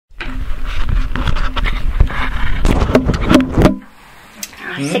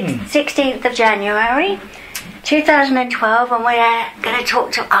16th of January 2012, and we're going to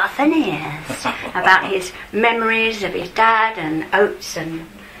talk to Arthur Nears about his memories of his dad and oats and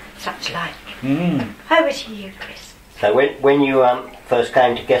such like. Over to you, Chris. So when you first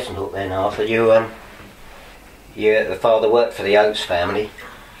came to Gessenthorpe then, Arthur, the father worked for the Oates family.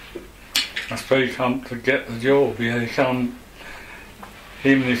 That's where he come to get the job. Yeah, him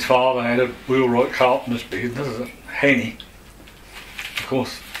and his father had a wheelwright carpenter's business at Henny. Of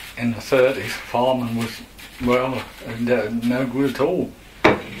course, in the 30s, farming was, well, no good at all.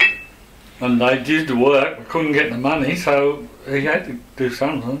 And they did the work, but couldn't get the money, so he had to do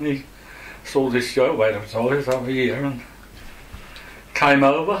something. He saw this job advertised over here and came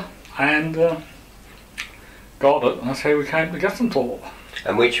over and got it, and that's how we came to Gessenthorpe.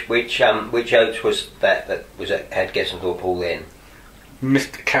 And which Oates was that had Gessenthorpe Hall then?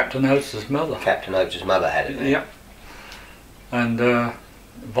 Mr. Captain Oates' mother. Captain Oates' mother had it then? Yep. And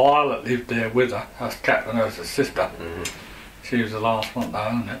Violet lived there with her. That's Captain Oates' sister. She was the last one to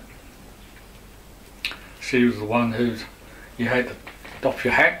own it. She was the one who you had to doff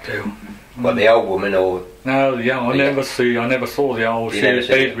your hat to. What, the old woman or? No, the young. I never saw the old. She was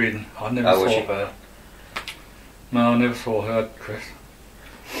bedridden. I never saw her. No, I never saw her, Chris.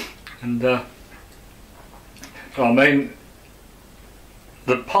 And I mean,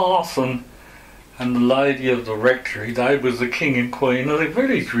 the parson and the lady of the rectory, they was the king and queen of the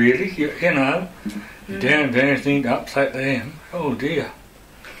village, really. You know, you don't do anything to upset them. Oh dear.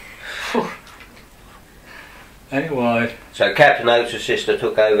 Anyway. So Captain Oates' sister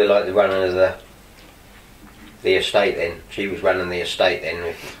took over like the running of the estate then. She was running the estate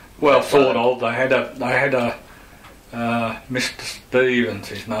then. Well, sort of. They had a Mr. Stevens,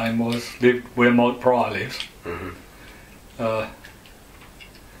 his name was, lived where Mike Pryor lives.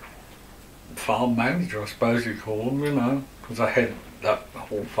 Farm manager, I suppose you call him, you know, because they had that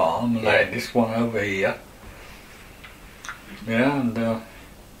whole farm and they had this one over here. Yeah, and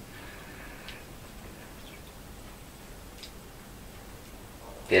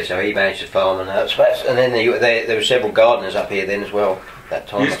yeah, so he managed the farm and that. And then there were several gardeners up here then as well. That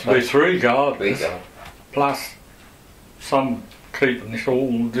time. Used to be 3 gardeners, plus some keeping this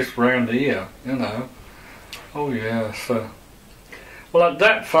all just round here, you know. Oh yeah, so. Well, at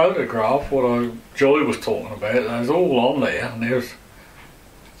that photograph, Joy was talking about, it was all on there, and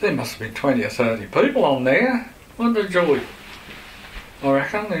there must have been 20 or 30 people on there, wasn't there, Joy? I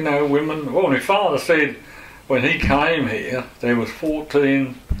reckon, you know, women. Well, my father said when he came here, there was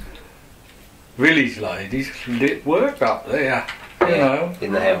 14 village ladies lit work up there, you know.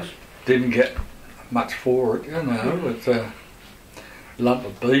 In the house. Didn't get much for it, you know. It's a lump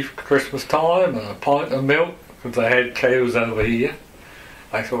of beef at Christmas time and a pint of milk, because they had cows over here.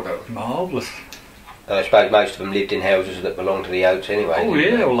 I thought that was marvellous. I suppose most of them lived in houses that belonged to the Oates anyway. Oh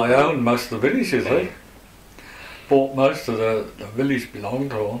yeah, well they owned most of the villages, bought most of the village belonged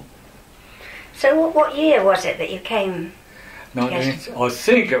to them. So what year was it that you came? I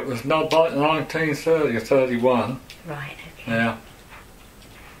think it was not like 1930 or 31. Right, okay. Yeah.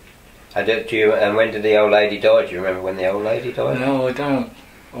 And when did the old lady die? Do you remember when the old lady died? No, I don't.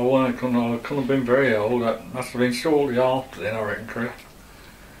 I couldn't have been very old. That must have been shortly after then, I reckon, Chris.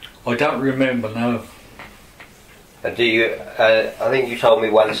 I don't remember, no. Do you? I think you told me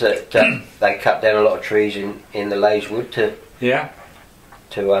once that they cut down a lot of trees in the Leys Wood to pay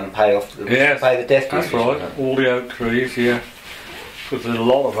off pay the death. That's right. All the oak trees, yeah. Because there's a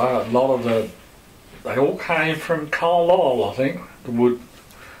lot of they all came from Carlisle, I think, the wood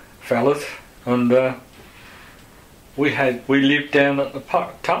fellas, and we lived down at the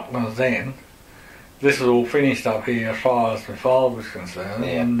Tucklands then. This is all finished up here as far as my father was concerned,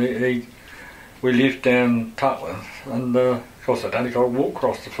 and we lived down Tucklands, and of course I'd only got to walk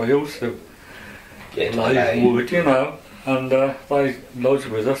across the fields to Leys Wood, you know, and they lodged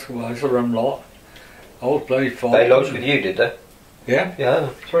with us, most of them lot. I was bloody fine. They lodged with you, did they? Yeah, yeah.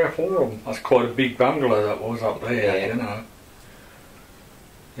 3 or 4 of them. That's quite a big bungalow that was up there, you know.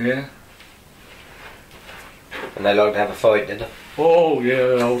 Yeah. And they liked to have a fight, did they? Oh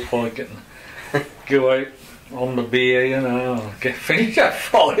yeah, I was fighting. Go out on the beer, you know, finish that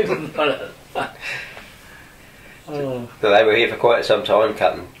fight. So they were here for quite some time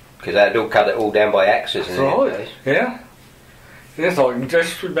cutting, because they'd all cut it all down by axes. That's right, yeah. Yes, I can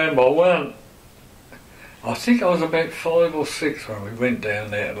just remember I think I was about 5 or 6 when we went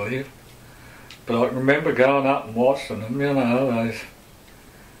down there to live. But I can remember going up and watching them, you know,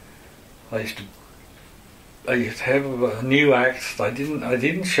 they used to have a new axe. They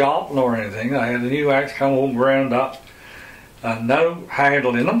didn't sharpen or anything. They had a new axe come all ground up, and no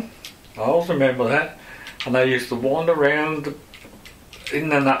handle in them. I always remember that. And they used to wander around in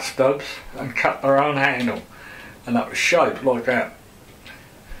the nut stubs and cut their own handle, and that was shaped like that.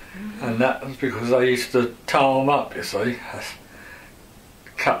 And that was because they used to tie them up, you see,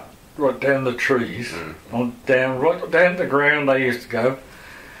 cut right down the trees, right down the ground they used to go.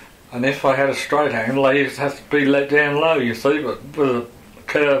 And if they had a straight handle, they used to have to be let down low, you see, but with a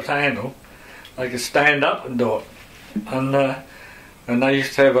curved handle, they could stand up and do it. And they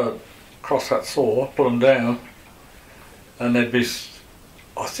used to have a crosscut saw, put them down, and there'd be,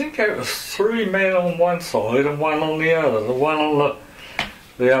 I think it was 3 men on one side and one on the other. The one on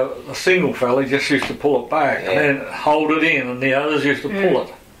the single fella just used to pull it back and then hold it in, and the others used to pull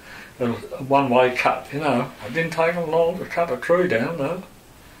it. It was a one-way cut, you know. It didn't take them long to cut a tree down, though.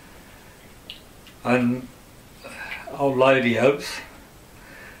 And old Lady Oates,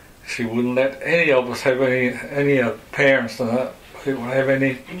 she wouldn't let any of us have any parents and that people have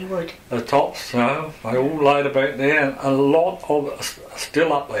any wood. The tops, no. They all laid about there, and a lot of it are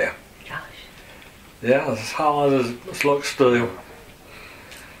still up there. Gosh. Yeah, as hard as it's like steel.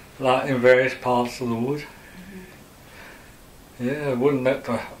 Like in various parts of the wood. Yeah, wouldn't let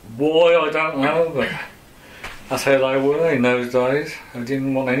the... Why, I don't know, but that's how they were in those days. They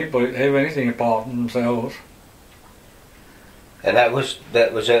didn't want anybody to have anything apart from themselves. And it was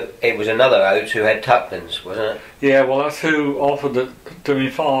another Oates who had Tucklands, wasn't it? Yeah, well, that's who offered it to my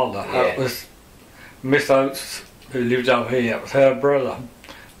father. Yeah. That was Miss Oates, who lived up here. It was her brother,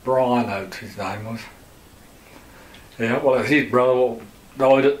 Brian Oates, his name was. Yeah, well, it's his brother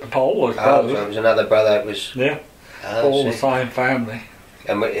died at the pole, I suppose. So it was another brother. It was all the same family.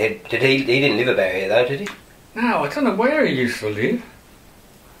 And did he didn't live about here though, did he? No, I don't know where he used to live.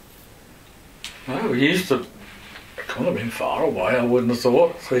 No, he used to. It couldn't have been far away, I wouldn't have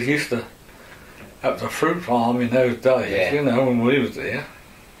thought. So he used to. That was a fruit farm in those days, you know, when we was there.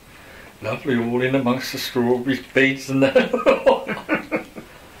 Lovely, all in amongst the strawberries, beets and that.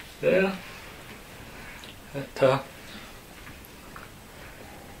 Yeah. But,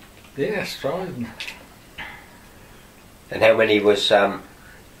 yeah, Stryden. And how many was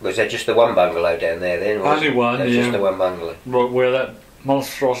there just the one bungalow down there then? Only one, yeah. Just the one bungalow. Right where that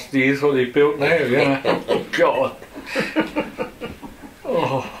monstrosity is, what they built now, yeah. Oh, God.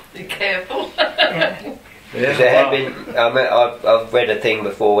 Oh. Be careful. Yeah, there had been, I've read a thing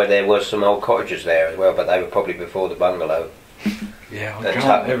before where there was some old cottages there as well, but they were probably before the bungalow. Yeah, I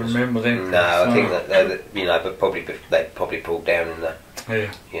can't ever remember them. No, I think that you know, but they probably pulled down in the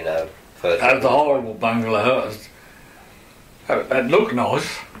you know. That was a horrible bungalow. It looked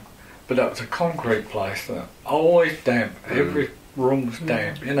nice, but that was a concrete place. Always damp. Every room was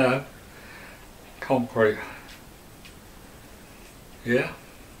damp. You know, concrete. Yeah,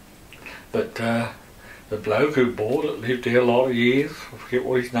 but the bloke who bought it lived here a lot of years. I forget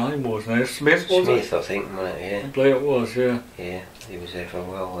what his name was now. Smith, was it? Smith, I think, wasn't it? Yeah. I believe it was, yeah. Yeah, he was there for a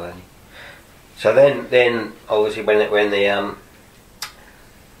while, wasn't he? So then obviously when the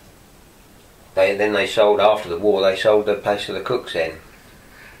they sold after the war. They sold the place to the Cooks then.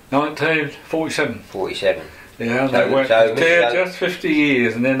 1947. 47. Yeah, they went there just 50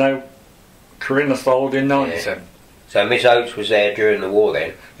 years, and then Corinna sold in 97. Yeah. So Miss Oates was there during the war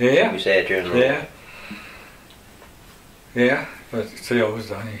then. Yeah. She was there during the war. Yeah, but see, I was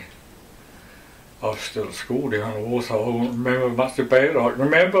still at school during the war, so I don't remember much about it. I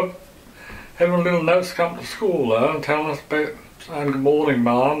remember having little notes come to school though, and telling us about saying good morning,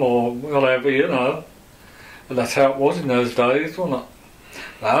 Mum, or whatever, you know. And that's how it was in those days, wasn't it?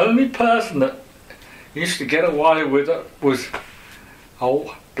 The only person that used to get away with it was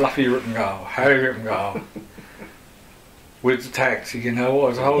old Bluffy Rippengale, Harry Rippengale, with the taxi, you know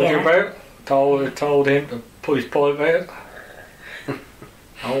what I told you about? Told him to put his pipe out.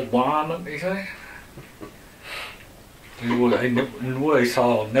 Old varmint, you see. He said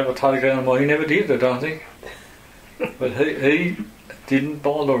I'd never take it anymore. He never did, I don't think. But he didn't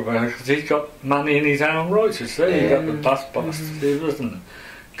bother about it because he's got money in his own right, you see. He got the bus business and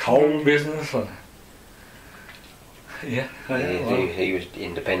coal business and he was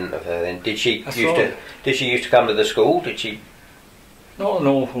independent of her then. Did she used to come to the school? Did she? Not an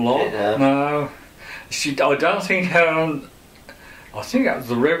awful lot. No. I don't think I think that was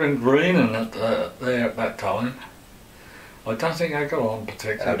the Reverend Greenan there at that time. I don't think I got on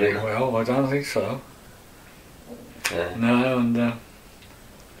particularly well. I don't think so. Yeah. No, and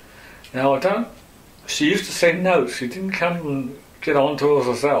I don't. She used to send notes. She didn't come and get on to us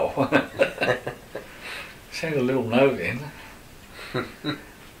herself. Send a little note in.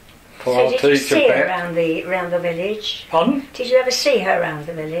 So did you see her around the village? Pardon? Did you ever see her around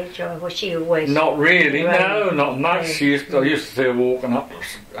the village, or was she always? Not really. No, not much. I used to see her walking up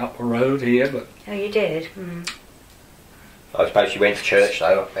a road here, but. Oh, you did. Mm. I suppose she went to church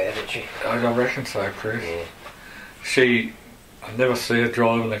though up there, didn't she? I reckon so, Chris. Yeah. I never see her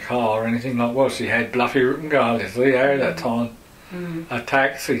driving a car or anything like that. Well, she had Bluffy Ruttengard, you see, at that time. A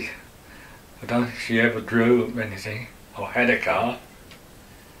taxi. I don't think she ever drove anything or had a car.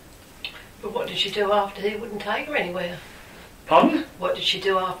 But what did she do after he wouldn't take her anywhere? Pardon? What did she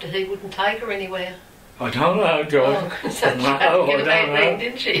do after he wouldn't take her anywhere? I don't know, George. Oh, so no, I don't know. Then,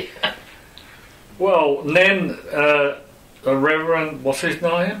 didn't she? Well, then the Reverend, what's his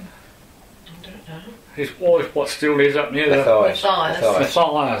name? I don't know. His wife, what still lives up near Matthias.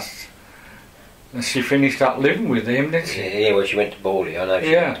 And she finished up living with him, didn't she? Yeah, well, she went to Borley. I know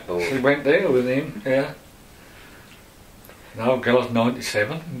she went to Borley. She went there with him, yeah. No, girl's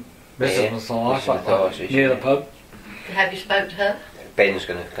 97. Mrs. Matthias, near the pub. Have you spoke to her? Ben's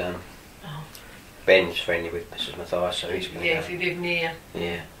going to come. Oh. Ben's friendly with Mrs. Matthias, so he's going to go. Yeah, if you live near.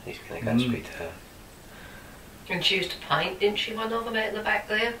 Yeah, he's going to go and speak to her. And she used to paint, didn't she, one of them out in the back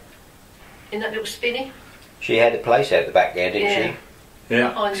there? In that little spinny? She had a place out the back there, didn't she?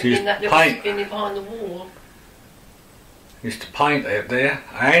 Yeah, she used to paint. Spinny behind the wall. Used to paint out there,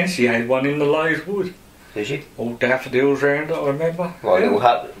 and she had one in the Lays Wood. Did she? All daffodils round it, I remember. Well, a little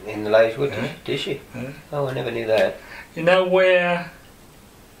hut in the Lays Wood, did she? Yeah. Oh, I never knew that. You know where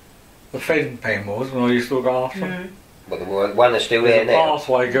the feeding pen was when I used to look after them? Well, the one that's still there now. There's a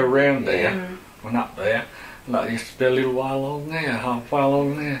pathway go round there, and up there, and that used to be a little way along there, halfway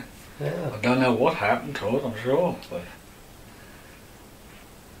along there. Yeah. I don't know what happened to it, I'm sure, but...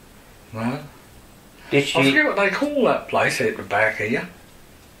 No. Did she... I forget what they call that place at the back here.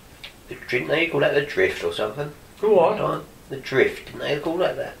 Didn't they call that the Drift or something? What? The Drift, didn't they call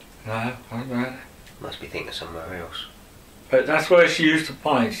that that? No, I don't know. Must be thinking of somewhere else. But that's where she used to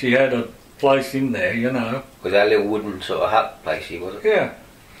paint. She had a place in there, you know. Was that a little wooden sort of hut placey, was it? Yeah.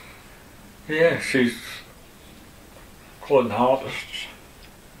 Yeah, she's quite an artist.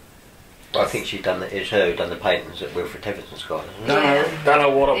 Well, I think she's done it's her who done the paintings at Wilfred Tevison's got, isn't it? Don't know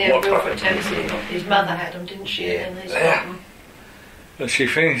what it was. Wilfred Tevison, his mother had them, didn't she? Yeah. And but she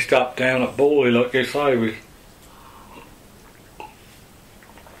finished up down at Borley, like you say, we...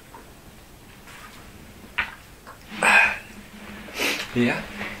 Yeah.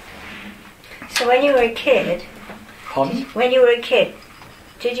 So when you were a kid,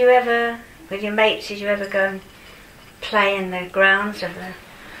 did you ever, with your mates, did you ever go and play in the grounds of the...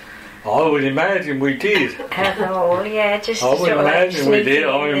 I would imagine we did. Oh, yeah, just I would imagine we did.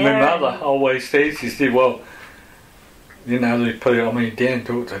 I mean, my mother always said, she said, well, you know, they put it, I mean, Dan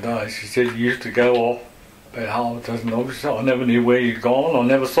talked today, she said you used to go off about half a dozen hours. I never knew where you'd gone, I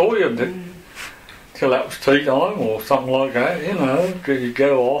never saw you till that was tea time or something like that, you know, you'd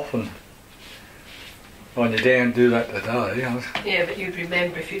go off and when your Dan do that today. You know. Yeah, but you'd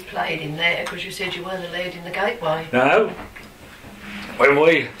remember if you played in there because you said you weren't allowed in the gateway. No.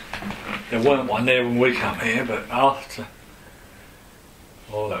 There weren't one there when we come here, but after,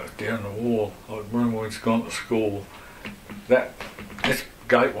 that was during the war. I remember when it's gone to school. This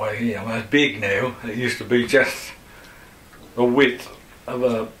gateway here, I mean, it's big now. It used to be just the width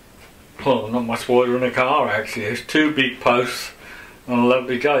of not much wider than a car actually. There's two big posts and a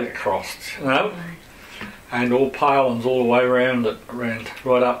lovely gate across, you know, and all palings all the way around it,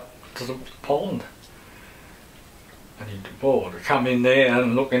 right up to the pond. And to come in there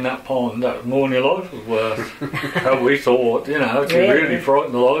and look in that pond, that was more than your life was worth. So we thought, you know, it really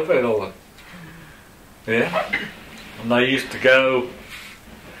frightened the life out of it. Yeah. And they used to go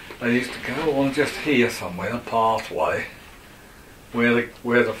on just here somewhere, a pathway, where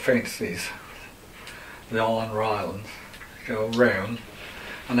the fence is, the iron railings, go around,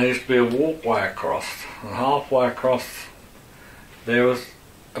 and there used to be a walkway across, and halfway across there was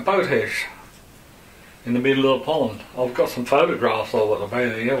a boathouse in the middle of the pond. I've got some photographs of it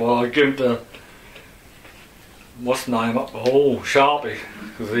about here. Well, I gave them to, what's the name up the hall, Sharpie,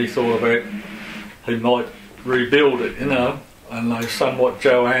 because he thought about he might rebuild it, you know, and they somewhat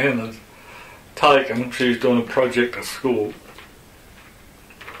Joanne had taken, she was doing a project at school,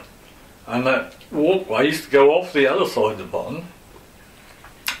 and that walkway used to go off the other side of the pond,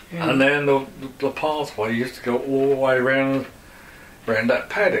 and then the pathway used to go all the way around that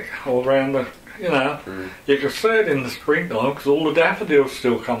paddock, all around the, you know, you could see it in the springtime because all the daffodils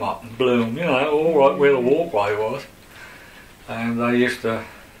still come up and bloom, you know, all right where the walkway was. And they used to,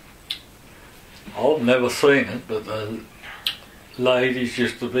 I've never seen it, but the ladies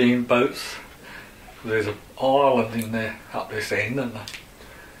used to be in boats. There's an island in there, up this end, and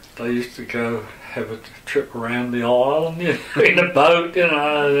they used to go have a trip around the island, you know, in a boat, you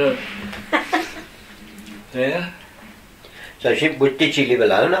know. Yeah. So did she live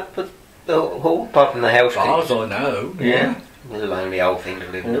alone up All apart from the house. As far as I know, yeah. It's a lonely old thing to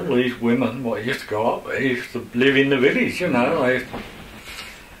live in. All these women, what used to go up there, used to live in the village, you know.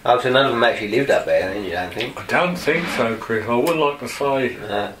 Oh, so none of them actually lived up there, then, you don't think? I don't think so, Chris. I wouldn't like to say.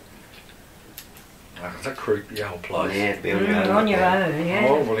 No. It's a creepy old place. Yeah, be on your own. On your own, yeah.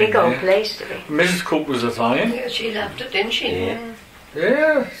 Horrible Big in old there. place to be. Mrs. Cook was the same. Yeah, she loved it, didn't she? Yeah.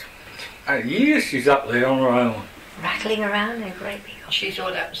 Yeah. Years she's up there on her own. Rattling around in a great big old. She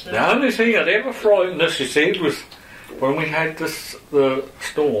thought that was The only thing that ever frightened us, she said, was when we had the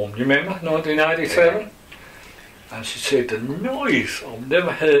storm. You remember, 1987? And she said, the noise, I've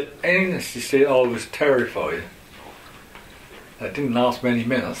never heard anything. She said, I was terrified. That didn't last many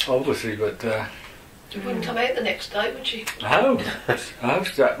minutes, obviously, but... She wouldn't come out the next day, would she? No,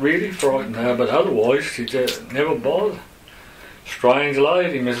 that really frightened her, but otherwise she just never bothered. Strange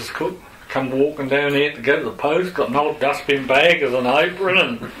lady, Mrs. Cook. Come walking down here to go to the post, got an old dustbin bag as an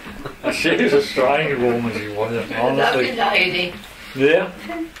apron, and she was a strange woman, she was, honestly. Lovely lady. Yeah.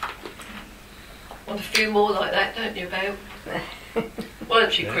 Want a few more like that, don't you, Belle?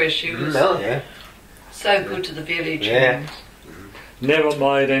 Weren't you, Chris? She was yeah. so good to the village. Yeah. Never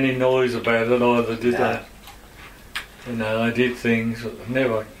made any noise about it either, did they? You know, they did things, but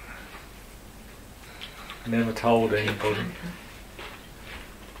never told anybody.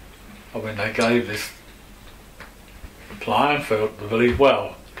 I mean, they gave this playing field to the village,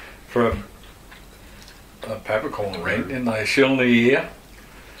 well, for a peppercorn rent, didn't they? A shilling a year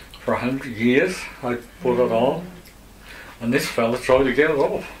for 100 years. They put it on, and this fella tried to get it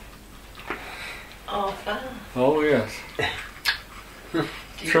off. Oh, fun. Oh yes.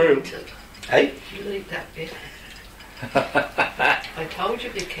 True. Hey? Delete that bit. I told you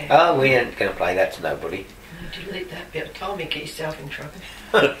be careful. Oh, we ain't going to play that to nobody. Delete that bit. I told me get yourself in trouble.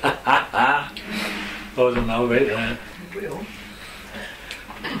 I don't know about that. You will.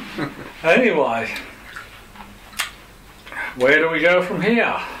 Anyway, where do we go from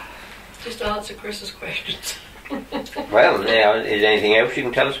here? Just answer Chris's questions. Well, now, is there anything else you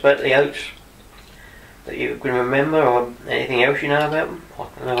can tell us about the oats that you can remember, or anything else you know about them? I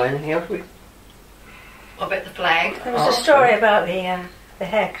don't know anything else. What about the flag? There was a story about the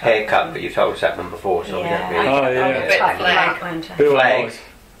haircut. Haircut, but you've told us that one before, so we don't really... Oh, yeah. What about the flag? Flag.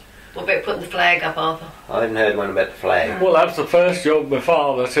 What about putting the flag up, Arthur? I haven't heard one about the flag. Well, that's the first job my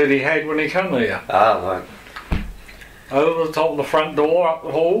father said he had when he came here. Oh, right. Over the top of the front door, up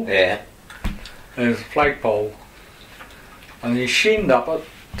the hall, Yeah. there's a flagpole. And he shinned up it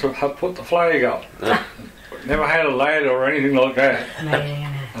to have put the flag up. Never had a ladder or anything like that. Amazing,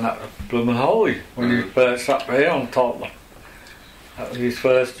 And that was blooming holy when he burst up there on top of it. That was his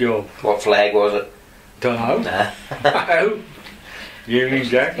first job. What flag was it? Don't know. Nah. No. Union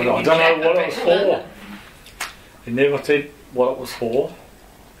Jack, but I don't know what it was for. He never said what it was for.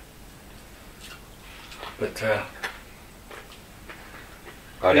 But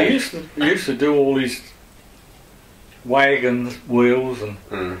he used to do all these wagons, wheels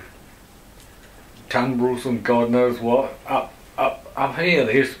and tumbrils and God knows what. Up here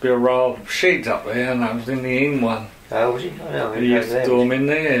there used to be a row of sheds up there, and I was in the end one. Oh, was he? Oh, no, He used to do them in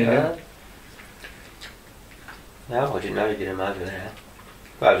there, yeah. No, I didn't know he did them over there.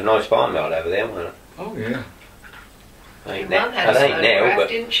 Well, it was a nice farm yard over there, wasn't it? Oh yeah. Your mum had a photograph,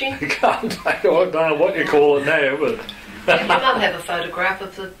 didn't she? I don't know what you call it now, but... Did your mum have a photograph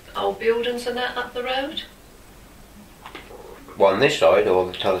of the old buildings and that up the road? What, on this side or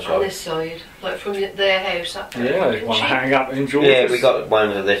the other side? On this side, like from their house up there. Yeah, didn't one she? hang up in George's. Yeah, we got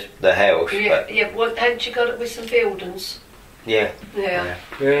one of the house. Yeah, but yeah. Well, hadn't you got it with some buildings? yeah. Yeah.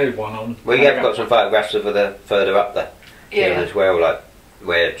 Yeah, one on. We have got some photographs of the further up the hill Yeah. as well, like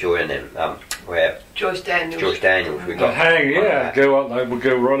where Joy and them, where Joyce Daniels. George Daniels, we got. Go up. They would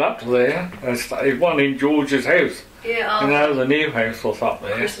go right up to there. There's one in George's house. Yeah. You know, the new house was up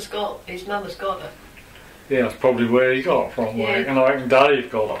there. Chris has got, his mum has got it. Yeah, that's probably where he got it from. Yeah. And I reckon Dave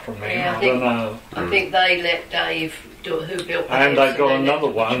got it from him. Yeah, I don't know. I think they let Dave do it, who built the And house. they got let another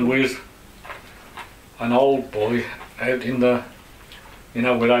him. one with an old boy out in the, you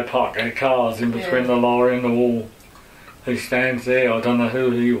know, where they park their cars in between the lorry and the wall. He stands there. I don't know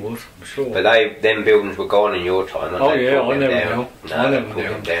who he was, I'm sure. But them buildings were gone in your time. Oh they? yeah, Pulled I them never down. know. No, I they never pulled knew.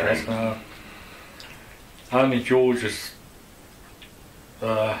 them down. No. Only George's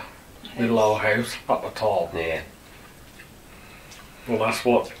little old house up the top. Yeah. Well, that's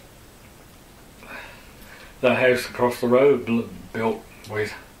what the house across the road built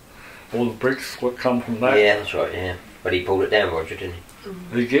with. All the bricks what come from that. Yeah, that's right. Yeah, but he pulled it down, Roger, didn't he?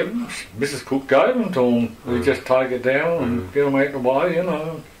 He gave them. Mrs. Cook gave them to him. We just take it down and get them out of the way, you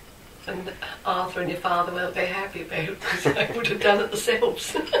know. And Arthur and your father weren't very happy about it because they would have done it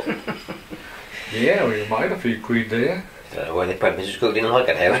themselves. Yeah, we made a few quid there. Well, they probably Mrs. Cook didn't like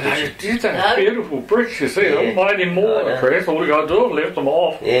that house, did she? Did that beautiful bricks, you see. I made him more, Chris. All you got to do is lift them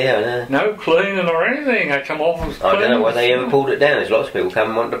off. Yeah, I know. No cleaning or anything. They come off as clean. I don't know why they ever pulled it down. There's lots of people come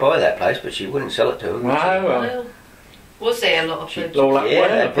and wanted to buy that place, but she wouldn't sell it to them. No. Was there a lot of people?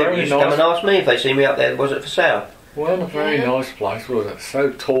 People used to come and ask me if they see me up there, was it for sale? Well, a very nice place, was it?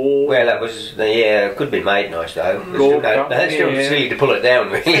 So tall. Well, that was, it could be made nice though. It's still silly to pull it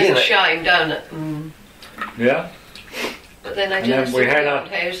down, really. It's a shame, don't it? Yeah. But then they do have some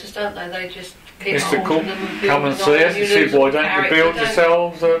houses, don't they? They just keep Mr. Cook come and see us and said, why don't you build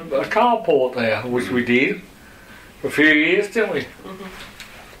yourselves a carport there, which we did for a few years, didn't we?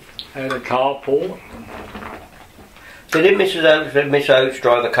 Had a carport. So did Miss Oates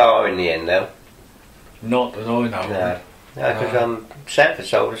drive a car in the end though? Not that I know. No, because Sanford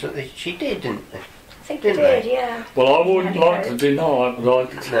told us that she did, didn't they? I think they did, yeah. Well, I wouldn't like to deny it,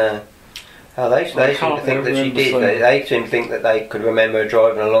 but no. Oh, they seem to think that she did. They seem to think that they could remember her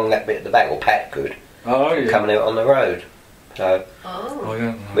driving along that bit at the back, or Pat could. Oh, yeah. Coming out on the road. So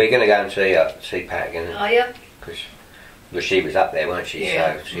we're going to go and see Pat again. Oh, yeah. Because she was up there, weren't she?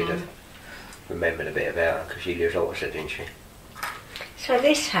 Yeah. So she'd have remembered a bit about her, because she lives opposite, didn't she? So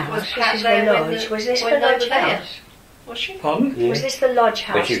this house, Was this Pat is there the when lodge. Was this when the they lodge were there? house? Was she? Pardon? Yeah. Was this the lodge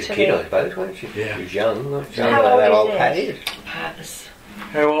house? When she was a kid, I suppose, wasn't she? Yeah. She was young, wasn't she? How I don't know how old old is Pat this? is. Pat's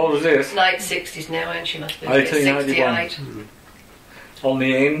How old is this? late 60s now, ain't she? Must be 1881. 68. On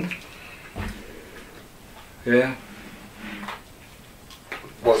the end. Yeah.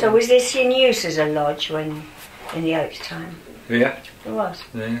 So was this in use as a lodge when, in the Oates time? Yeah. It was.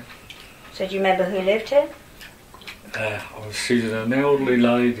 Yeah. So do you remember who lived here? She's an elderly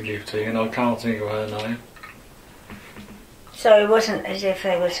lady lived here, and I can't think of her name. So it wasn't as if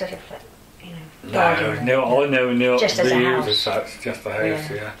they were sort of, garden. No, I never knew Just it as a was house. as such, just a house,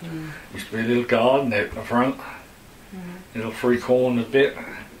 yeah. Mm. Used to be a little garden out in the front, little three-cornered bit.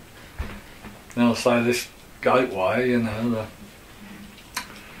 And I'll say this gateway,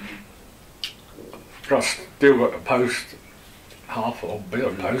 still got a post, half or a bit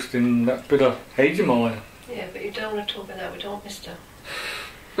of post in that bit of hedge of mine. Yeah, but you don't want to talk about that, we don't, mister.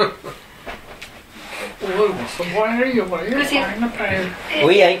 What's the way?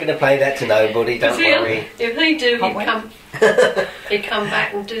 We ain't going to play that to nobody, don't worry. If they do, he'd come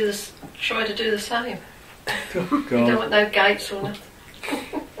back and try to do the same. You don't want no gates or nothing.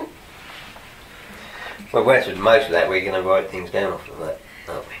 Well, most of that we're going to write things down off of that,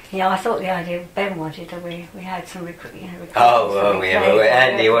 aren't we? Yeah, I thought the idea Ben wanted that we had some recordings.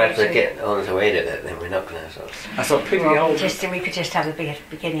 Andy wants to get on to edit it, then we're not going to. That's a pity old. We could just have a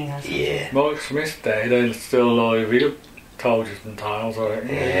beginning or something. Yeah. Mike Smith's day, they're still alive. He told you some tales, I reckon.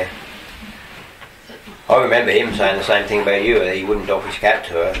 Yeah. I remember him saying the same thing about you. He wouldn't doff his cap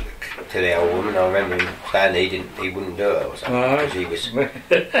to her, to the old woman. I remember him saying he wouldn't do it or something because he was.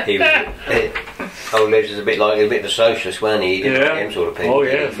 Old Les was a bit of a socialist, wasn't he? He didn't like them sort of people. Oh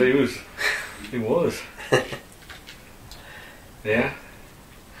yes, he was. Yeah.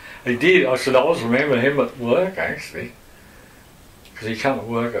 He did. I always remember him at work actually, because he came to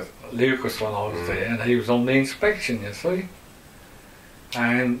work at Lucas when I was there, and he was on the inspection, you see.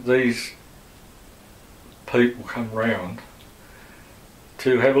 And these people come round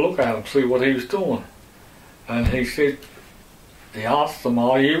to have a look at him, see what he was doing. And he asked them,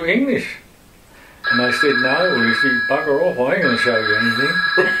 "Are you English?" And they said, "No." Well, he said, "Bugger off, I ain't going to show you anything."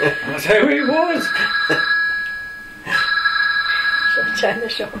 And that's how he was. Turn the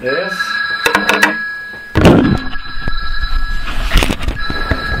shop. Yes.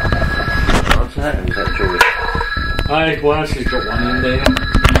 What's that? Is that George? Well, she's got one in there.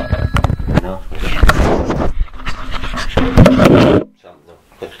 No. Something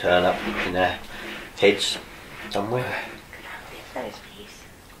will turn up in their heads somewhere.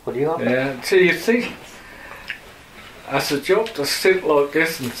 What do you want? Yeah, so you think that's a job to sit like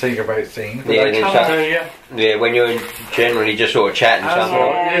this and think about things. But they come to you. Yeah, when you're generally just sort of chatting something.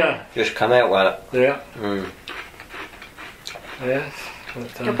 Yeah. Just come out with it. Yeah. Mm. Yes.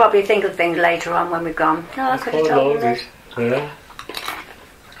 You'll probably think of things later on when we've gone. No, I could have told you this. Yeah.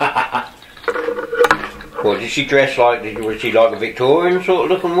 Well, did she dress was she like a Victorian sort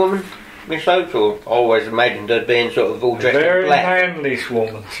of looking woman, Miss Oates, or always imagined her being sort of all dressed in black? Very manly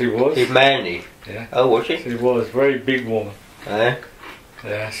woman she was. She's manly. Yeah. Oh, was she? She was a very big woman.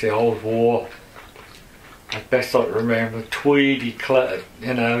 Yeah, she always wore, as best I can remember, tweedy, clothes.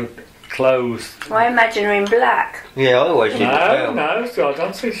 Well, I imagine her in black. Yeah, I always did. No, I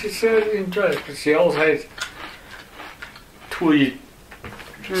don't think she said in dress, but she always had tweed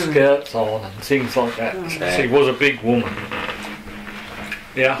skirts on and things like that. She was a big woman.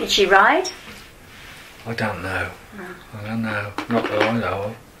 Yeah. Did she ride? I don't know. No. I don't know. Not that I know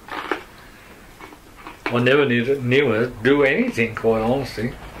of. I never knew her do anything, quite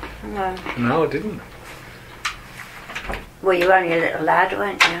honestly. No. No, I didn't. Well, you were only a little lad,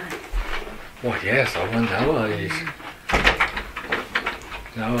 weren't you? Well, yes, I wasn't no age.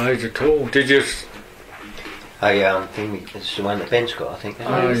 No age at all. Did you... I think it's the one that Ben's got, I think.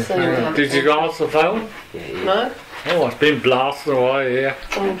 Isn't it? Did you answer the phone? Yeah. No? Oh, it's been blasted away, yeah.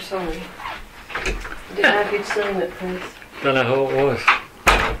 Oh, I'm sorry. I didn't know if you'd seen it, please. Don't know who it was.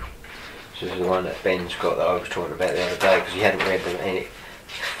 This is the one that Ben's got that I was talking about the other day because he hadn't read any.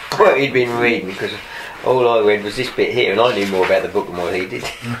 Well, he'd been reading because all I read was this bit here, and I knew more about the book than what he did,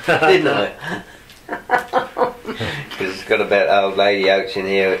 didn't I? Because it's got about old Lady Oates in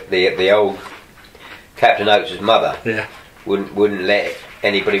here. The old Captain Oates' mother wouldn't let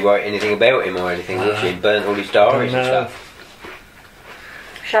anybody write anything about him or anything. She burnt all his diaries and stuff.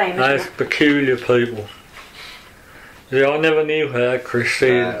 Shame, isn't Those it? peculiar people. See, I never knew her, Chris.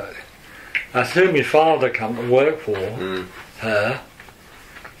 I assume your father come to work for her.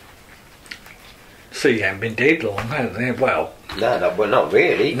 See, he hadn't been dead long, hadn't he? Well, well, not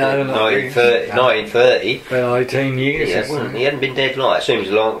really. No, not 1930. About 18 years. He hadn't been dead long. It seems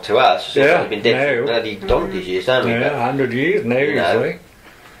long to us. Yeah, He's been dead for bloody donkey's years, hasn't he? Yeah, 100 years now, you know.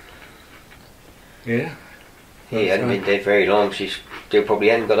 see. Yeah. He hadn't been dead very long. She still probably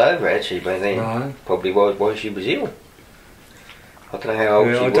hadn't got over it, had she? But then Right. probably was why she was ill. I don't know how old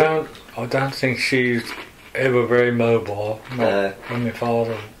she was. I don't think she's ever very mobile. Not when my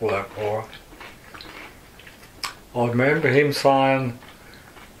father worked for her. I remember him saying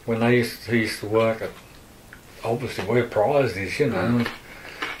when he used to work at, obviously where Prize is, you know.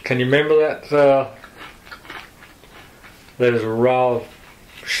 Can you remember that there's a row of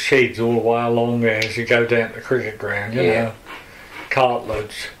sheds all the way along there as you go down to the cricket ground, you know,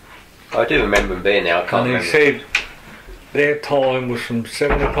 cartloads. I do remember him being there. I can't and remember. he said their time was from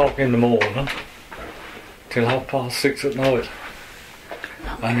 7 o'clock in the morning till 6:30 at night.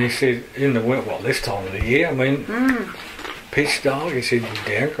 And he said, in the winter, well, this time of the year, I mean, pitch dark, he said, you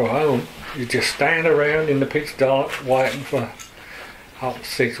don't go home. You just stand around in the pitch dark waiting for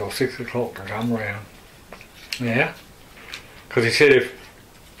 6 or 6 o'clock to come round. Yeah? Because he said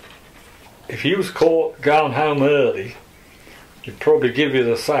if you was caught going home early, he'd probably give you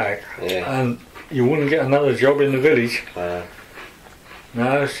the sack and you wouldn't get another job in the village.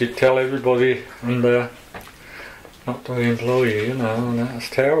 No, she'd tell everybody and not to employ you, you know, and that's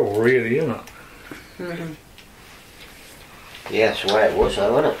terrible really, isn't it? Mm-hmm. Yeah, that's the way it was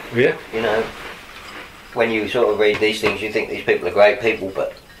though, wasn't it? Yeah. You know, when you sort of read these things you think these people are great people,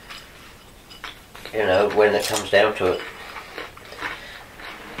 but you know, when it comes down to it,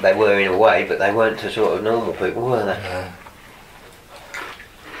 they were in a way, but they weren't to sort of normal people, were they?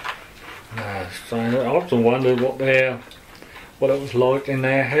 No, so I often wondered what it was like in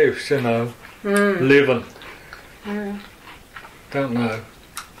their house, you know, living. Don't know.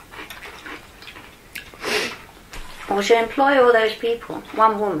 Well, she employ all those people,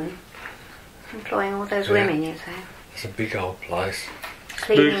 one woman, employing all those women, you say. It's a big old place.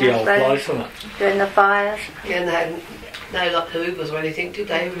 Cleaning Spooky old those, place, isn't it? doing the fires. Yeah, and they hadn't no like hoovers or anything, did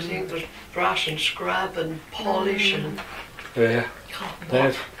they? Everything was brush and scrub and polish and Yeah.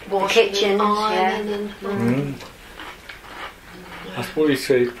 There's, washing kitchens, and ironing and that's what he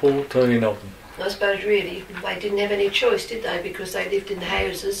said, 14 of them. I suppose really they didn't have any choice, did they? Because they lived in the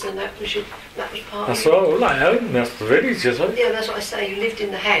houses and that was part That's of it. right, well, they own that's the village, isn't it? Yeah, that's what I say. You lived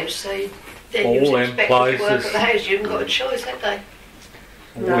in the house, so then All you was them expected to work places. at the house. You haven't got a choice, had they?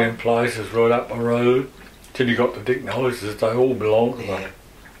 All them places right up the road till you got to Dick Noises, they all belong to them.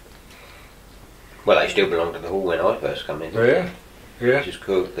 Well, they still belong to the hall when I first come in. Yeah. Just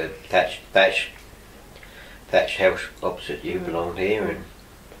cooked the thatched house opposite you belonged here, and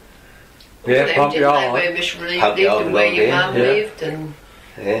Yeah, them, pump didn't they? yard. Where Miss Reed Pump lived yard and where your belonged mum in, yeah. lived and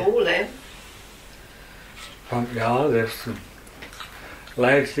all them. Pump yard, there's some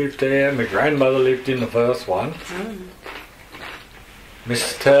lads lived there, my grandmother lived in the first one.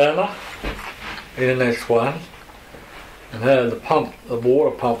 Mrs. Turner in the next one. And the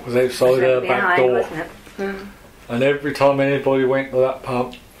water pump was outside her back door. Wasn't it? And every time anybody went to that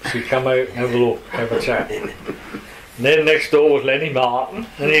pump, she'd come out and have a look, have a chat. And then next door was Lenny Martin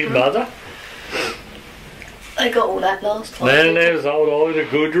and his mother. They got all that last time. Then there's old Ida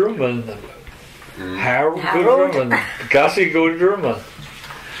Goodrum and Harold Goodrum and Gussie Goodrum and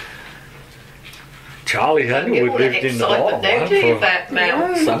Charlie Honeywood lived in the bottom now, do you, Fat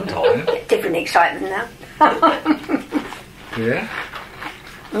Mel? sometime. Different excitement now. Yeah.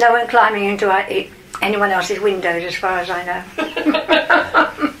 No one climbing into anyone else's windows, as far as I know.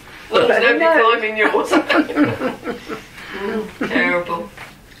 Well, But nobody who knows? in yours. Terrible.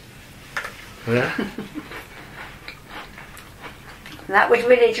 Yeah. That was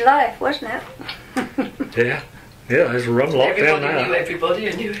village life, wasn't it? Yeah. Yeah, there's a rum lot down Everybody knew there. everybody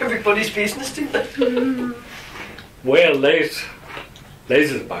and knew everybody's business, didn't they? Where Les's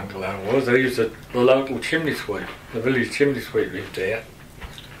bungalow was, they used the local chimney sweep. The village chimney sweep lived there.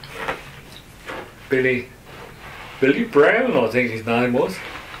 Billy Brown, I think his name was.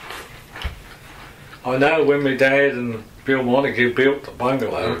 I know when my dad and Bill Montague built the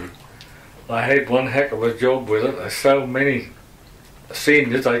bungalow, they had one heck of a job with it. There's so many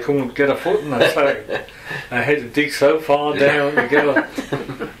seniors they couldn't get a foot in it, so they had to dig so far down to get a...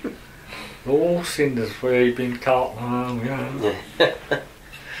 All cinders where he'd been carting home, you know.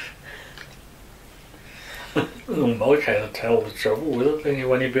 Mike had to tell the trouble with it, didn't he,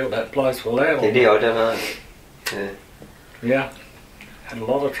 when he built that place for that? Did he? I don't know. Yeah. Had a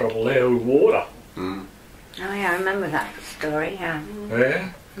lot of trouble there with water. Oh yeah, I remember that story, yeah. Yeah.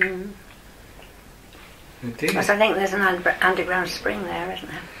 It did. Because I think there's an underground spring there, isn't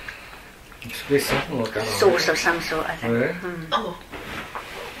there? It's be something like that. Source of some sort, I think. Yeah. Oh.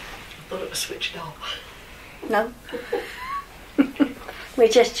 I thought it was switched off. No. We're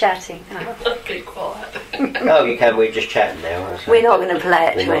just chatting. Oh. Keep quiet. Oh, you can. We're just chatting now. We're not going to play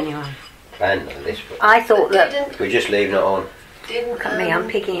it We're to not. anyone. Planned on this, but I thought that... we're just leaving it on. Look at me, I'm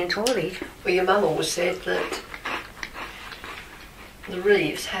picking into all these. Well, your mum always said that the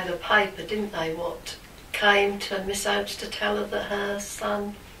Reeves had a paper, didn't they, what came to Miss Oates to tell her that her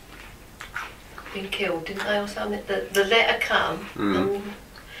son been killed, didn't they, or something? The letter come, and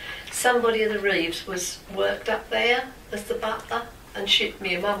somebody of the Reeves was worked up there as the butler, and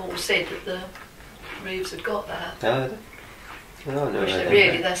me and mum always said that the Reeves had got that. Oh, no, Which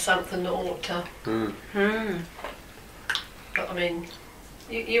really, that's something that ought to... But I mean,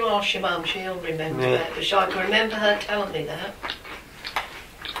 you ask your mum, she'll remember that. But I can remember her telling me that.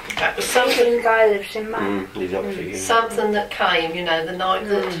 That was something. Some guy lives in mine. Something that came, you know, the night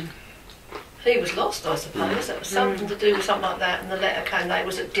that he was lost, I suppose. That was something to do with something like that. And the letter came. They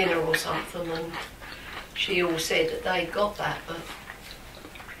was at dinner or something, and she all said that they got that, but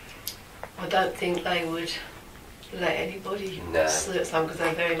I don't think they would let anybody slip some because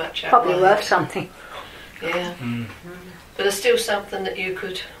they're very much out. Probably worth something. Yeah. But there's still something that you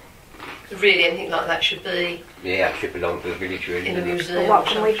could, really anything like that should be. Yeah, it should belong to the village really. In a museum. Well, what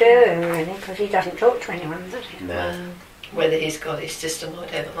can we do, really? Because he doesn't talk to anyone, does he? No. Whether he's got his sister might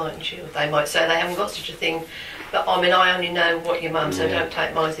have a light and shield. They might say they haven't got such a thing. But I mean, I only know what your mum, so don't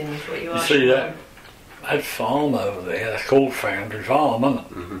take my thing for what you You ask. see that farm over there, that's called Foundry Farm,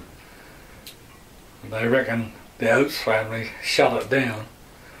 isn't it? They reckon the Oates family shut it down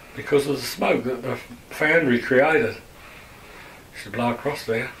because of the smoke that the foundry created. Should blow across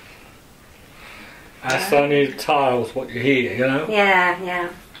there. That's only the tiles what you hear, you know? Yeah.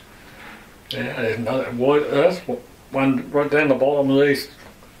 Yeah, there's another white earth, one right down the bottom of these,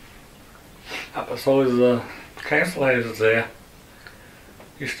 up beside the council houses there.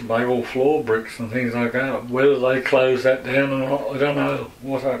 Used to make all floor bricks and things like that. Whether they closed that down or not, I don't know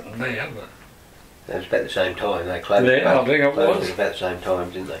what happened there, but... That was about the same time. They closed Yeah, it back. I think it Closed was. it about the same time,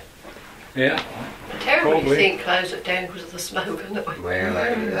 didn't they? Yeah. Terrible Probably. to think close it down because of the smoke, isn't it? Well,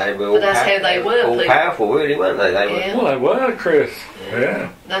 they were all, But that's how they were, all people. powerful, really, weren't they? They were. Yeah. Well, they were, Chris.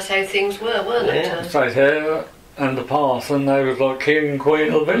 Yeah. That's how things were, weren't Yeah. it? Straight here and the path, and they was like king and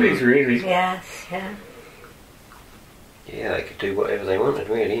queen of the village, really. Yes, yeah. Yeah, they could do whatever they wanted,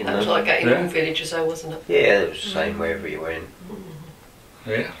 really. You That was know? like getting Yeah. all villages though, wasn't it? Yeah, it was the same wherever you went.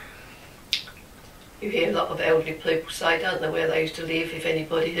 Yeah. You hear a lot of elderly people say, don't they, where they used to live, if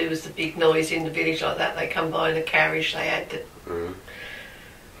anybody who was the big noise in the village like that, they come by in a carriage, they had to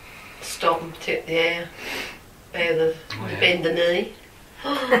stop and tip the air, bend the knee.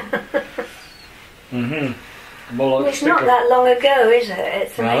 More like It's not that long ago, is it?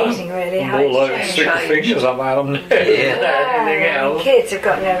 It's amazing, really, how more like it's stick changed. the fingers up at them. Anything Yeah, else. kids have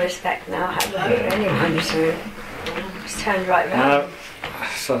got no respect now, have they? Anyone, so it's turned right round. No.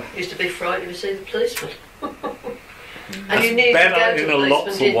 So, Used to be frightened to see the policeman. And That's you needed to better go to in the a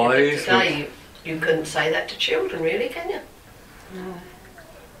lots policeman, of didn't you? But ways, today you couldn't say that to children, really, can you?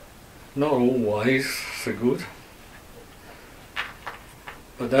 not always so good.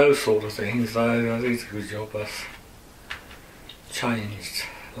 But those sort of things, they did a good job of changed.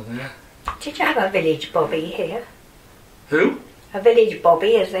 Yeah. Did you have a village bobby here? Who? A village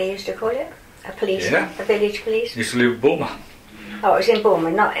bobby, as they used to call it? A policeman? Yeah. A village police? Used to live in Bulmer. Oh, it was in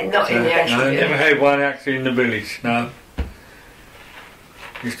Bournemouth, not in the actual No, village. never had one actually in the village, no.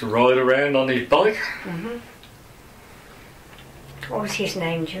 Used to ride around on his bike. What was his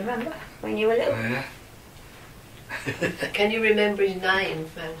name, do you remember, when you were little? Yeah. Can you remember his name,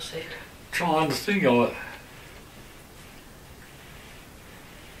 Mel said? Trying to think of it.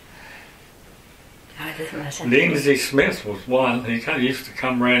 I don't know. Lindsay Smith was one. He used to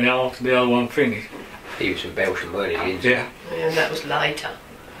come round after the other one finished. He was from Belsham, weren't he, Lindsay? Yeah. Yeah, and that was later.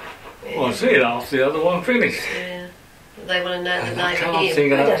 Yeah. Well, I see it after the other one finished. Yeah. They want to know the And I name of can't him.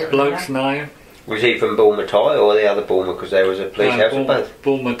 think of I that don't bloke's know. name. Was he from Bournemouth or the other Bournemouth? Because there was a police house at both.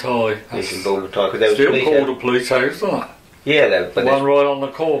 Bournemouth. He's from Bournemouth because there was a Still police called house. a police house, isn't it? Yeah, but The one right on the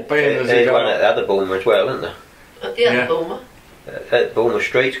court, Ben, as he there's one at goes. the other Bournemouth as well, isn't there? At the other Yeah. Bournemouth. At Bournemouth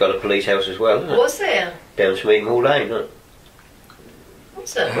Street's got a police house as well, isn't it? Was there? Down Smeaton Hall Lane, isn't it?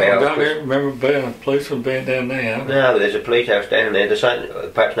 What's that? I Well, don't remember being a policeman being down there. No, but there's a police house down there.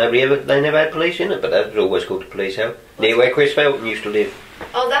 Perhaps they never had police in it, but that was always called the police house. Near where Chris Felton used to live.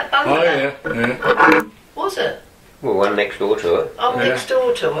 Oh, that Oh, bungalow. yeah. Was it? Well, one next door to it. Oh, Yeah. next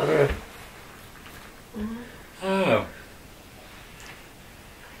door to her. Oh.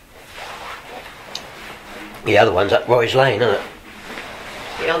 The other one's up Roy's Lane, isn't it?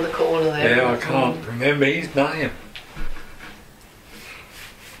 Yeah, on the corner there. Yeah, I can't remember his name.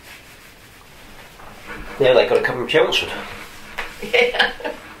 Yeah, they got to come from Chelmsford. Yeah.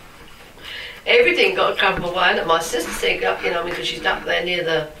 Everything got to come from away. And my sister said, because she's up there near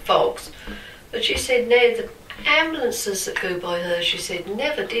the Fox. But she said, no, the ambulances that go by her, she said,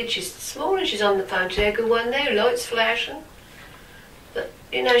 never did. This morning she's on the phone, she said, go one there, lights flashing. But,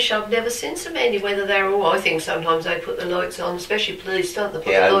 I've never seen so many, whether they're all, I think sometimes they put the lights on, especially police, don't they?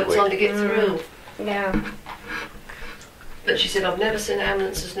 Put Yeah, the lights we- on to get through. Yeah. But she said, I've never seen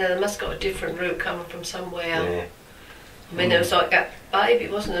ambulances now. They must have got a different route coming from somewhere. Yeah. I mean, it was like that baby,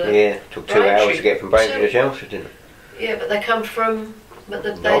 wasn't it? Yeah, took 2 hours to get from Braintree to Chelmsford, didn't it? Yeah, but they come from... But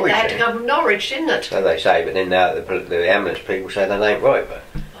they Norwich, had to yeah. come from Norwich, didn't it? So they say, but then now the ambulance people say that ain't right, but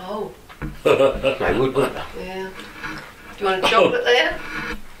Oh, they would, wouldn't they? yeah. Do you want a chocolate there?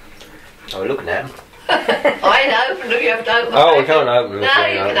 I was looking at them. I ain't opened them, you have to open them. Oh, we can't open them. No,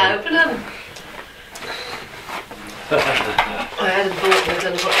 we you can't can open them. I hadn't bought them, I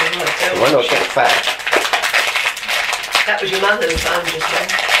don't know what they were. Why not get fat? That was your mum who phoned just now.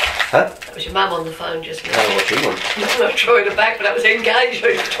 Huh? That was your mum on the phone just now. Oh, what you want? I tried her back, but that was engaged. She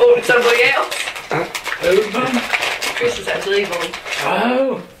was talking to somebody else. Who's mum? Chris has had to leave on.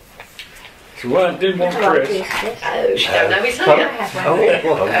 Oh. She didn't want Chris. Oh, she don't know me, so I you. have one. Oh,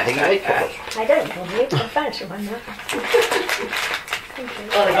 well, I think they got I don't normally. I fancy one now.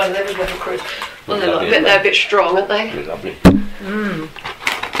 Oh, they got them for Chris. Well, they're a bit strong, aren't they? it. Lovely.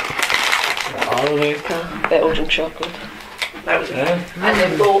 Oh, they Belgian chocolate. That was yeah. and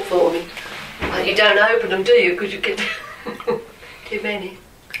then bought for me. And you don't open them, do you? Because you get too many.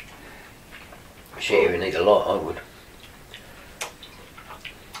 Shit, you need a lot, I would.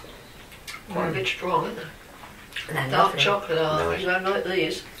 Quite a bit strong, aren't they? They're Dark lovely. chocolate, Nice. you don't like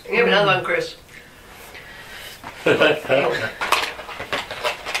these. Give me another one, Chris.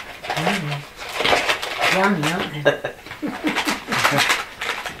 Yummy, aren't they?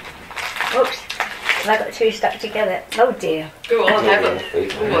 Oops. Have I got two stuck together? Oh dear. Go on, have Yeah, them.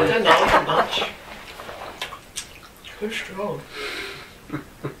 sweet. Oh, I don't know how much. Too strong.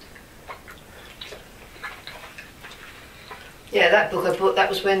 Yeah, that book I bought, that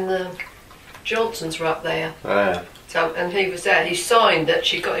was when the Johnsons were up there. Ah, So, and he was there. He signed that.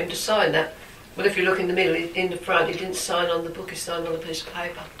 She got him to sign that. Well, if you look in the middle, in the front, he didn't sign on the book. He signed on a piece of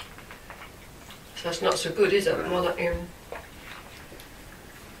paper. So that's not so good, is it?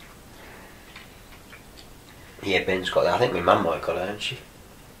 yeah, Ben's got that. I think my mum might have got that, hasn't she?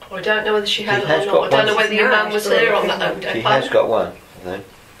 I don't know whether she had She it has or got not. I don't one. know whether your No, mum was it's there on not. that day. She has got one, I think.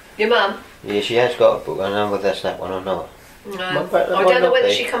 Your mum? Yeah, she has got a book. I don't know whether that's that one or not. No. What about the I one don't know up whether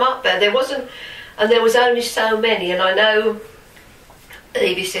there? she come up there. There wasn't, and there was only so many. And I know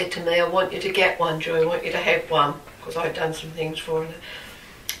Evie said to me, "I want you to get one, Joy. I want you to have one," because I'd done some things for her.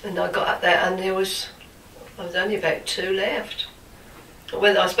 And I got up there, and there was only about 2 left.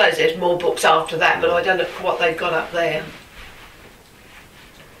 Well, I suppose there's more books after that, but I don't know what they've got up there.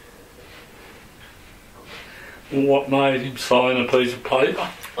 What made him sign a piece of paper?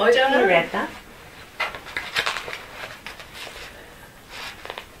 I don't I know. read that.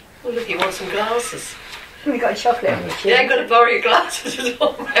 Well, look, you want some glasses. We got a chocolate on your chin. You ain't got to borrow your glasses as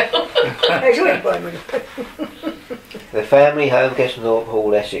well, Mel. There's always one. The family home, Kesselthorpe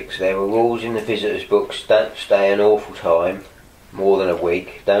Hall, Essex. There were rules in the visitors' books. Don't stay an awful time, more than a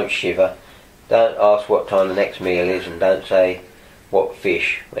week. Don't shiver. Don't ask what time the next meal is, and don't say what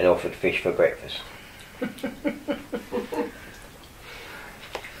fish when offered fish for breakfast.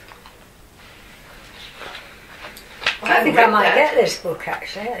 I I think I read might that. get this book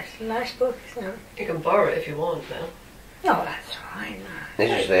actually. It's a nice book, isn't it? You can borrow it if you want now. Oh, that's fine.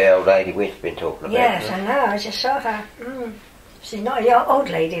 This is the old lady we've been talking about. Yes, isn't I it? know. I just saw her. She's not your old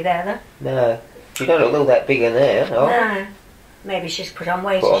lady there, No. She don't look all that big in there. though. Oh. No. Maybe she's put on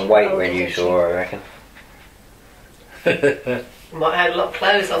weight. Put as on she weight got when older, you did saw her, I reckon. Might have had a lot of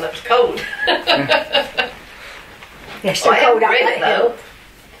clothes on that was cold. she? Yes, still I haven't cold up read that it though. hill.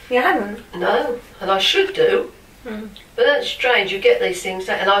 You haven't? No, and I should do. Mm. But that's strange, you get these things,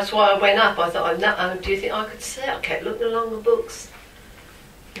 and that's why I went up. I thought, do you think I could see it? I kept looking along the books,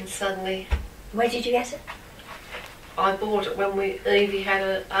 and suddenly Where did you get it? I bought it when Evie had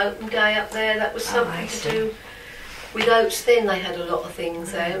an open day up there. That was Oh, I something see. to do with Oats Thin. They had a lot of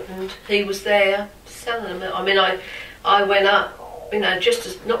things out, and he was there selling them. I mean, I went up, just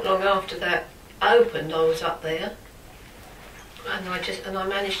as not long after that opened, I was up there, and I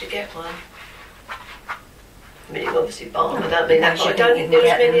managed to get one. I mean, you obviously buy them. I don't mean that, but I don't think there was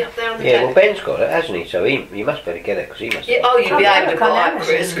many up there on the Yeah, table. well, Ben's got it, hasn't he? So you must better get it, because he must Yeah, have oh, you'll be Oh, able to look on buy it,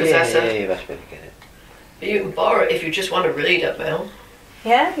 Amazon. Chris, because that's yeah, you must better get it. you can borrow it if you just want to read it, Mel.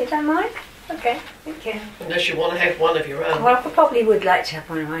 Yeah, you don't mind? Okay, thank you. Unless you want to have one of your own. Well, I probably would like to have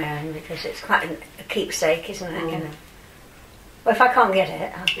one of my own because it's quite a keepsake, isn't it? Mm. You know. Well, if I can't get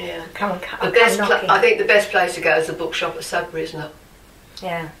it, I'll Yeah. come and The I'll best come pla- knocking. I think the best place to go is the bookshop at Sudbury, isn't it?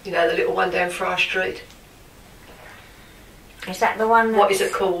 Yeah. You know, the little one down Fry Street. Is that the one? What is it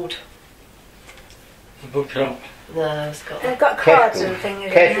that's- called? The bookshop. No, it's got. They've got cards Kestrel. and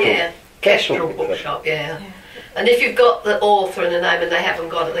things. Kestrel. Yeah, Kestrel Kestrel Bookshop. Bookshop, yeah. Yeah. And if you've got the author and the name and they haven't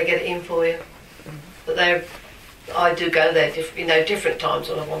got it, they get it in for you. But I do go there, different times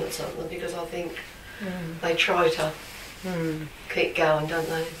when I wanted something because I think they try to keep going, don't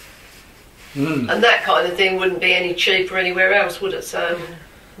they? Mm. And that kind of thing wouldn't be any cheaper anywhere else, would it? So,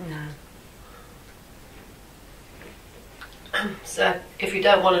 so if you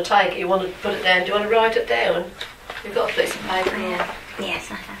don't want to take it, you want to put it down. Do you want to write it down? You've got a piece of paper here. Yes,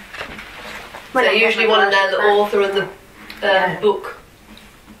 I have. So Well, I you usually have want to my know the last author and the Yeah. book.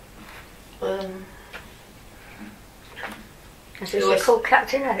 Is this called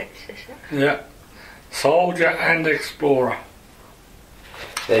Captain Oates, is it? Yeah. Soldier and Explorer.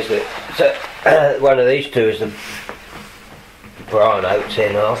 There's one of these two is the Brian Oates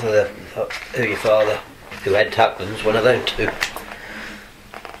and Arthur, who your father, who had Tucklands, one of those two.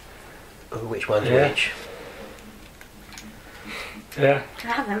 Which one's Yeah. which? Yeah. Can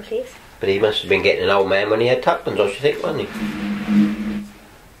I have them, please? But he must have been getting an old man when he had Tucklands, I should think, wasn't he?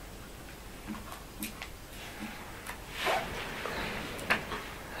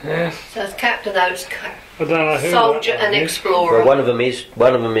 Yes. So it's Captain Oates, I don't know who Soldier that and one is. Explorer. Well, one of them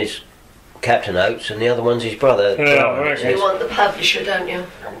is Captain Oates, and the other one's his brother. Yeah, John. right. You want the publisher, don't you?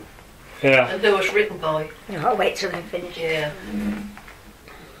 Yeah. And who was written by? No, I'll wait till they finish. Yeah.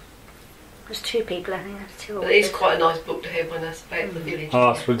 There's two people, I think. There's two. But it is authors. quite a nice book to have when that's about the village.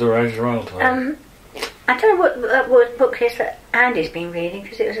 Oh, it's with the Razor Round. I don't know what book it is that Andy's been reading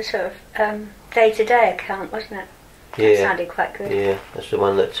because it was a sort of day-to-day account, wasn't it? That Yeah, sounded quite good. yeah, that's the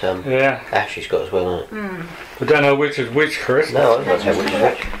one that Yeah. Ashley's got as well, isn't it? I don't know which is which, Chris. No, I don't know which is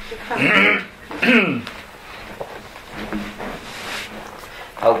which.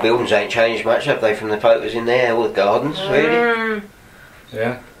 Old buildings ain't changed much, have they, from the photos in there, all the gardens, really?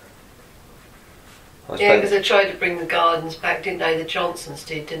 Yeah. I Yeah, suppose- because they tried to bring the gardens back, didn't they? The Johnsons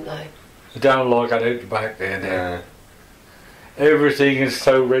did, didn't they? I don't like it out the back there now. Uh, Everything is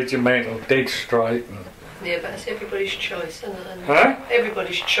so regimental, dead straight. And, Yeah, but it's everybody's choice, isn't it? And huh?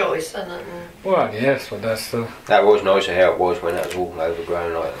 everybody's choice, isn't it? And Well, yes, but that's the. that was nicer how it was when that was all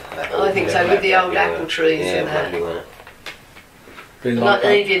overgrown like that. I think so, with the old apple trees yeah, and that. lovely, wasn't it? Been like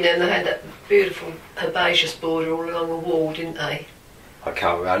that. Evie and them, they had that beautiful herbaceous border all along the wall, didn't they? I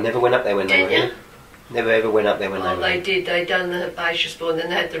can't remember. I never went up there when they were Didn't in. Never ever went up there when Oh, they were they in. did. They done the herbaceous border, and then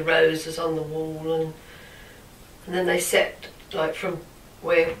they had the roses on the wall, and then they set like from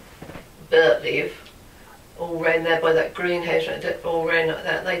where Bert lived, all round there by that greenhouse, all round like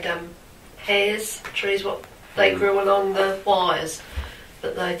that. They done hares, trees, what they grew along the wires,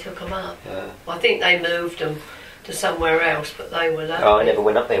 but they took them up. Yeah. I think they moved them to somewhere else, but they were lovely. Oh, I never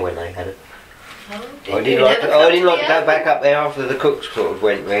went up there when they had it. Oh, I you didn't like never to, come I didn't like the to go oven? back up there after the cooks sort of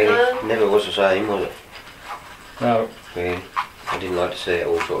went, really. No. Never was the same, was it? No. Really. I didn't like to see it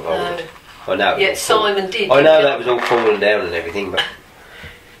all sort of No. altered. I know. it Yet was all- Simon did. I didn't know he? that was all falling down and everything, but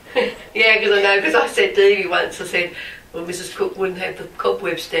Yeah, because I know, because I said to Evie once, I said, well, Mrs. Cook wouldn't have the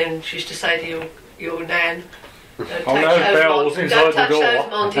cobwebs down. She used to say to your nan, don't touch Oh, those those, bells Mon- inside don't the touch door. those,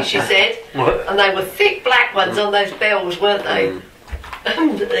 Monty, she said. What? And they were thick black ones on those bells, weren't they?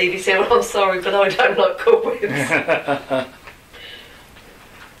 And Evie said, well, I'm sorry, but I don't like cobwebs.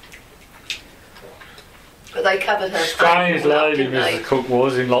 But they covered her Strange paint all up, lady didn't they? Mrs. Cook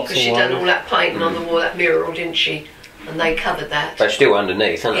was in lots of Because ways. she done all that painting on the wall, that mural, didn't she? And they covered that. But still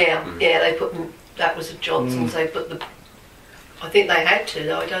underneath, isn't it? Yeah, yeah, they put that was the Johnsons. They put the. I think they had to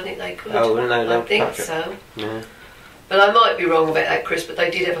though. I don't think they could. Oh, no, I no, think touch it. so. Yeah. But I might be wrong about that, Chris. But they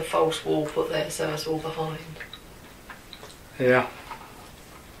did have a false wall put there, so it's all behind. Yeah.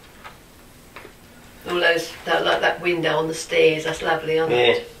 All those, like that window on the stairs. That's lovely, isn't Yeah.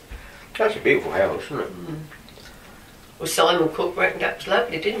 it? That's a beautiful house, isn't it? Well, Simon Cook reckoned that was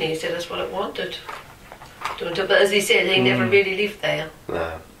lovely, didn't he? He said that's what I wanted. But as he said, he never really lived there.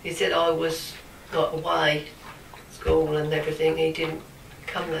 No. He said I was like away, school and everything. He didn't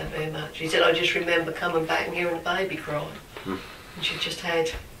come there very much. He said I just remember coming back and hearing the baby cry. And she just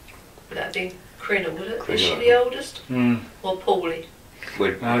had, would that be Crinna, would it? Is she the oldest? Or Paulie?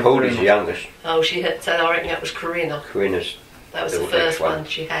 Well, No, Paulie's the Corinna. youngest. Oh, she had, so I reckon that was Corinna. Corinna's That was the the next first one. one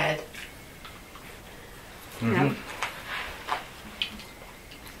she had.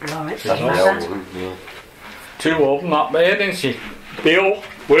 Lawrence. That's Nice. the old one, yeah. Two of them up there, didn't she? Bill,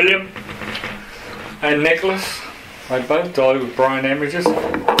 William, and Nicholas. They both died with brain hemorrhages.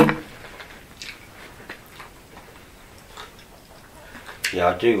 Yeah,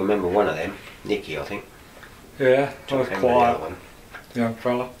 I do remember one of them. Nicky, I think. Yeah, I was Remember the quiet other one. young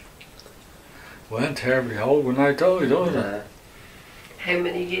fella. Weren't terribly old when they died, either. No. How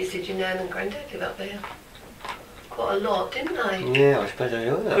many years did your nan and granddad live up there? Quite a lot, didn't they? Yeah, I suppose they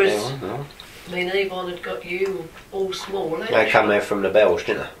were up Chris. there, weren't I mean, Yvonne had got you all small, they? hadn't They she? come there from the Bells,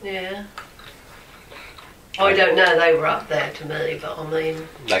 didn't Yeah. I don't know, they were up there to me, but I mean,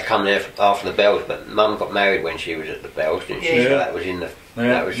 they? They come there after the Bells, but Mum got married when she was at the Bells, didn't she? Yeah. So that was in the Yeah,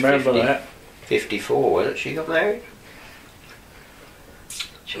 that was remember 50, that. 54, was it? She got married?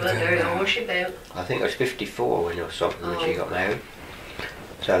 she weren't very old, was she about? I think it was 54 when or something when she Oh. got married.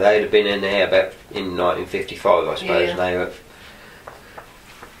 So they'd have been in there about in 1955, I suppose. Yeah. And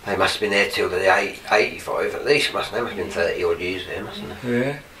they must have been there till the 85 at least, mustn't they? Must have been 30 odd years there, mustn't they?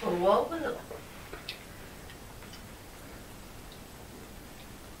 Yeah. Well, what was it?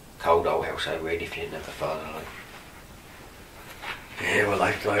 Cold old house, so weird if you didn't have a father like. Yeah, well,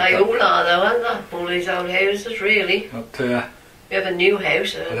 They they all are though, aren't they? All these old houses, really. got, We have a new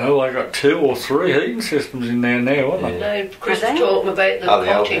house. I know they got 2 or 3 heating systems in there now, haven't they? No, Chris Are was they? talking about the Oh,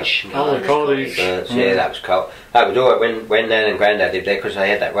 the old cottage. house. Oh, the cottage. Yeah, that was cold. That was alright when Nan and Grandad lived there because they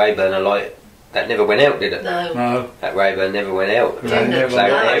had that Rayburn light. That never went out, did it? No. No. That Rayburn never went out. They Didn't never- it? So they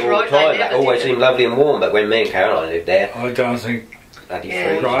No, were that's there all right, the time. they That never always did seemed lovely and warm, but when me and Caroline lived there, I don't think bloody Yeah.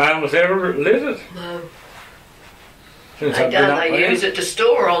 freezing. Graham was ever lit it. No. Since They I've been don't. up They there. use it to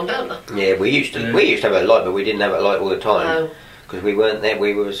store on, don't they? Yeah, we used to Yeah. have a light, but we didn't have a light all the time No. because we weren't there.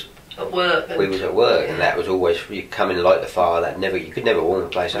 We was At work. And, at work, and yeah. that was always you come in and light the fire. That never you could never warm the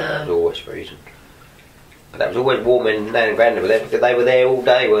place up. No. That was always freezing. But that was always warm when Nan and Grandad were there because they were there all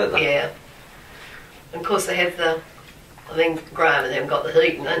day, weren't they? Yeah. And of course they have the. I think Graham and them got the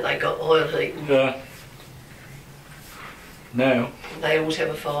heating, and they got oil heating. Yeah. Now. They always have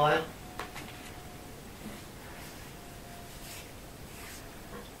a fire.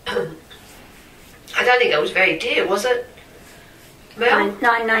 I don't think that was very dear, was it? Mel?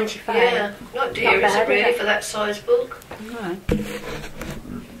 $9.95. Yeah, not dear, is bad, it really, is it? for that size book? No.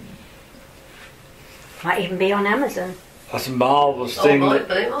 Might even be on Amazon. That's a marvellous Oh, thing might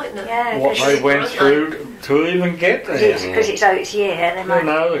that be, mightn't it? Yeah, what because they went Right, through to even get there. it's Oates year. They You might.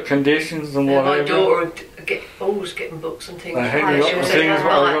 know, the conditions and Yeah, my whatever. daughter would always getting books and things. They hang me She up was with saying, things "Oh,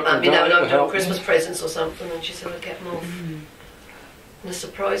 where I right, got the Mum, you know, dog and to I'm doing help me." Christmas presents or something," and she said, "I'll get them off." And the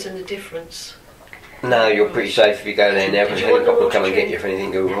surprise and the difference. No, you're pretty safe if you go there now Did because you want helicopter will the come and water get you if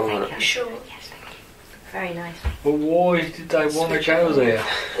anything goes wrong. Thank won't you. it? Sure. Yes, thank you. Very nice. But why did they want to go there?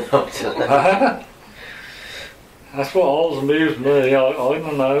 That's what always amused me. I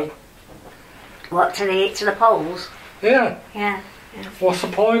don't know. What, to the polls? Yeah, Yeah. what's the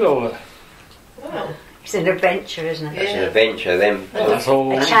point of it? Wow. It's an adventure, isn't it? It's an Yeah. adventure. Them. That's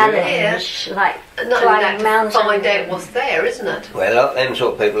all. A challenge, like And not only climbing that, mountains. to find out what's there, isn't it? Well, them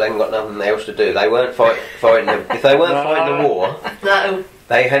sort of people ain't got nothing else to do. They weren't fighting. If they weren't No. fighting the war, No.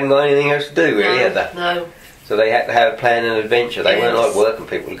 they hadn't got anything else to do, really, had they? No. So they had to have a plan and adventure. They weren't Yes. like working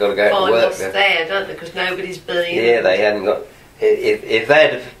people who've got to go out to Find work. what's there, don't they? Because nobody's been. Yeah, they hadn't got. If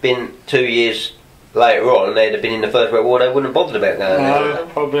they'd have been 2 years later on, they'd have been in the First World War. They wouldn't have bothered about going there. No,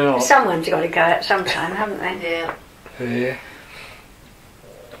 probably not. Someone's got to go at some time, haven't they? Yeah. Yeah.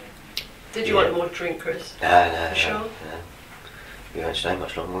 Did you Yeah. want more drink, Chris? No. For sure? No. We won't stay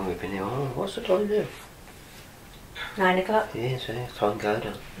much longer. We've been here. Oh, what's the time now? 9 o'clock. Yeah, so it's time to go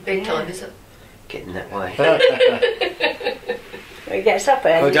down. Big time, is it? Getting that way. He gets up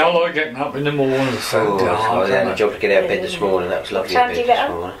early. I don't like getting up in the morning. So I had a job to get out of bed this morning. That was lovely. What time do you get up?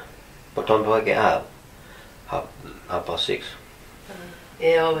 Morning. What time do I get up? 6:30.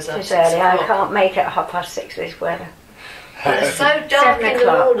 Yeah, I was up It's 6 early. I o'clock. can't make it at 6:30 this weather. But it's so dark 7 in the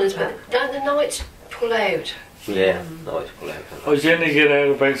o'clock. mornings, but don't the nights pull out? Yeah, nice pull out. I generally get out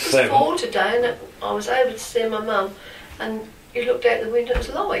about It was 7. 4 today, and I was able to see my mum, and you looked out the window, it was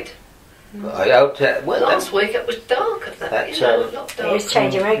light. Last week it was dark at that, That's, you know, a lot darker. It's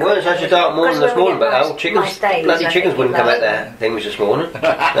changing very Well, it's such a dark morning this morning, but the old chickens, bloody chickens wouldn't come out there things this morning.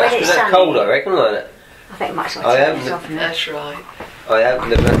 That's because it's cold, I reckon, wasn't it? I think much I more haven't- often. That's right. I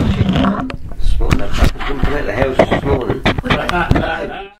opened the bloody chicken this morning. They wouldn't come out the houses this morning.